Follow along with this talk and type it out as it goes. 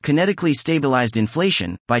Kinetically Stabilized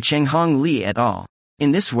Inflation, by Chenghong Li et al.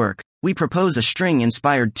 In this work, we propose a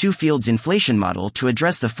string-inspired two-fields inflation model to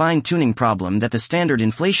address the fine-tuning problem that the standard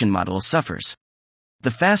inflation model suffers. The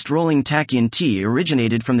fast-rolling tachyon T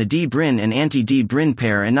originated from the d-Brin and anti-d-Brin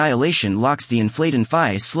pair annihilation locks the inflaton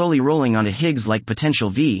phi slowly rolling on a Higgs-like potential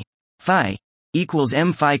V, phi, equals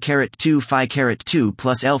m phi caret 2 phi caret 2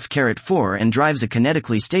 plus elf caret 4 and drives a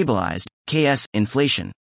kinetically stabilized, Ks,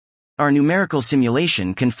 inflation. Our numerical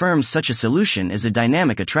simulation confirms such a solution as a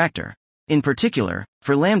dynamic attractor. In particular,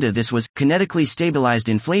 for lambda this was kinetically stabilized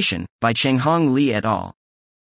inflation, by Chenghong Li et al.